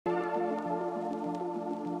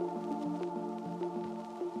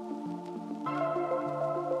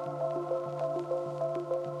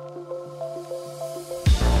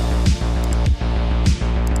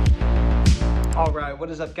What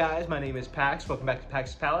is up, guys? My name is Pax. Welcome back to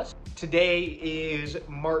PAXX'S Palace. Today is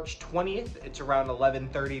March 20th. It's around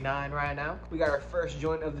 11:39 right now. We got our first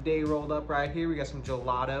joint of the day rolled up right here. We got some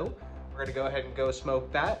gelato. We're gonna go ahead and go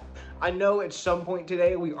smoke that. I know at some point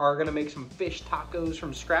today we are gonna make some fish tacos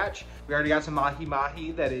from scratch. We already got some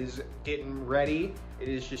mahi-mahi that is getting ready. It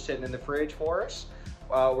is just sitting in the fridge for us.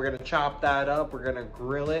 We're gonna chop that up. We're gonna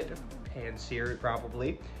grill it, pan sear it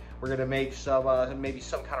probably. We're gonna make some, maybe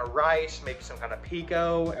some kind of rice, maybe some kind of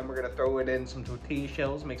pico, and we're gonna throw it in some tortilla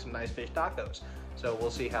shells, make some nice fish tacos. So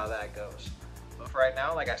we'll see how that goes. But for right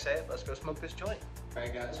now, like I said, let's go smoke this joint. All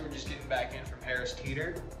right, guys, we're just getting back in from Harris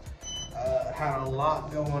Teeter. Had a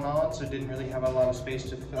lot going on, so didn't really have a lot of space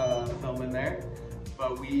to film in there.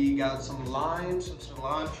 But we got some lime, some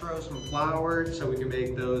cilantro, some flour, so we can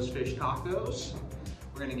make those fish tacos.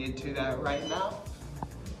 We're gonna get to that right now.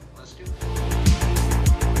 Let's do it.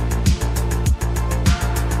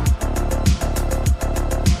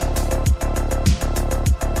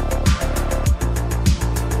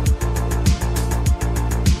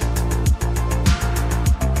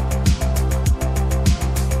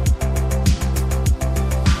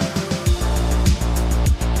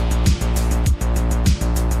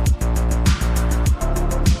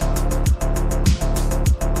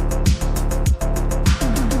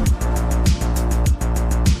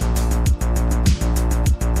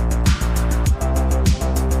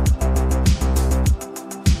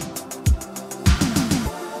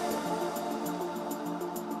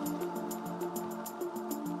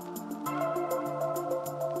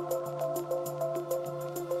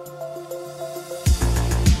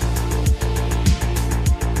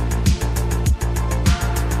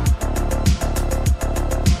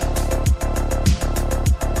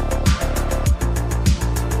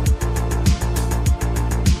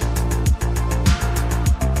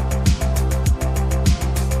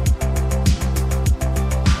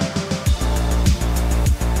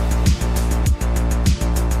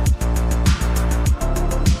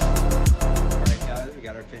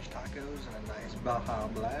 Baja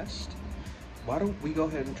Blast. Why don't we go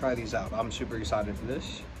ahead and try these out? I'm super excited for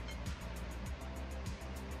this.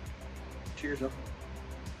 Cheers up.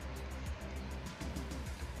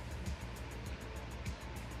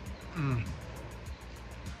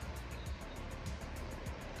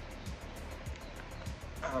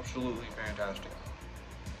 Absolutely fantastic.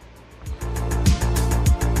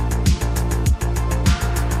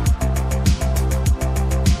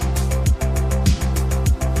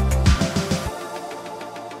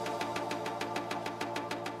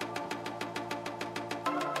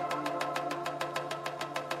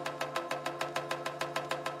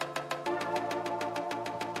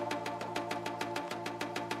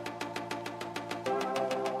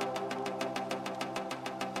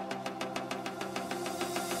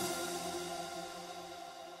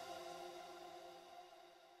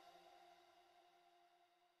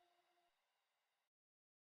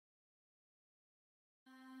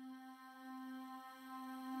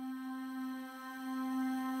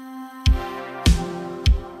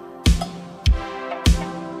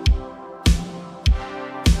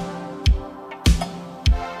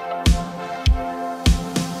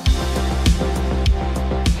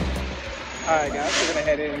 Alright guys, we're gonna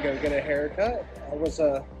head in and go get a haircut. It was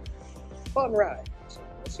a fun ride, so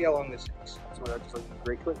let's see how long this takes. So we're just looking at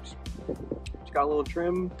great clips. Just got a little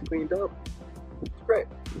trim, cleaned up. It's great.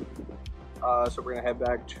 So we're gonna head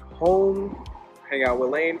back to home, hang out with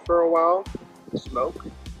Lane for a while, smoke,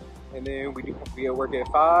 and then we are working at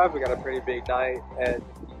 5. We got a pretty big night at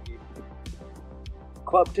the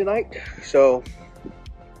club tonight, so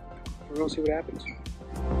we're gonna see what happens.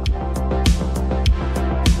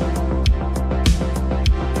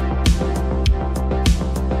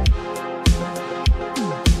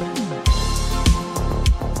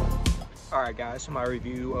 Alright guys, so my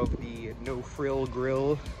review of the No Frill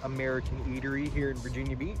Grill American Eatery here in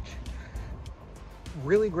Virginia Beach.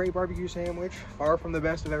 Really great barbecue sandwich. Far from the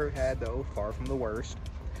best I've ever had though, far from the worst.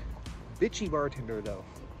 Bitchy bartender though.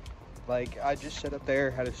 Like, I just sat up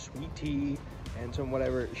there, had a sweet tea and some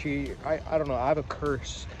whatever. I don't know, I have a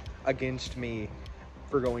curse against me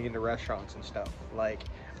for going into restaurants and stuff. Like,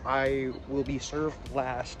 I will be served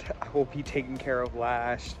last, I will be taken care of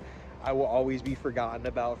last. I will always be forgotten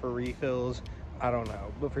about for refills. I don't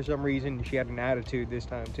know, but for some reason she had an attitude this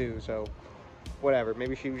time too, so whatever.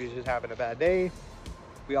 Maybe she was just having a bad day.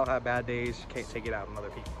 We all have bad days, can't take it out on other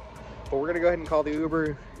people. But we're gonna go ahead and call the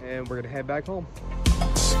Uber and we're gonna head back home.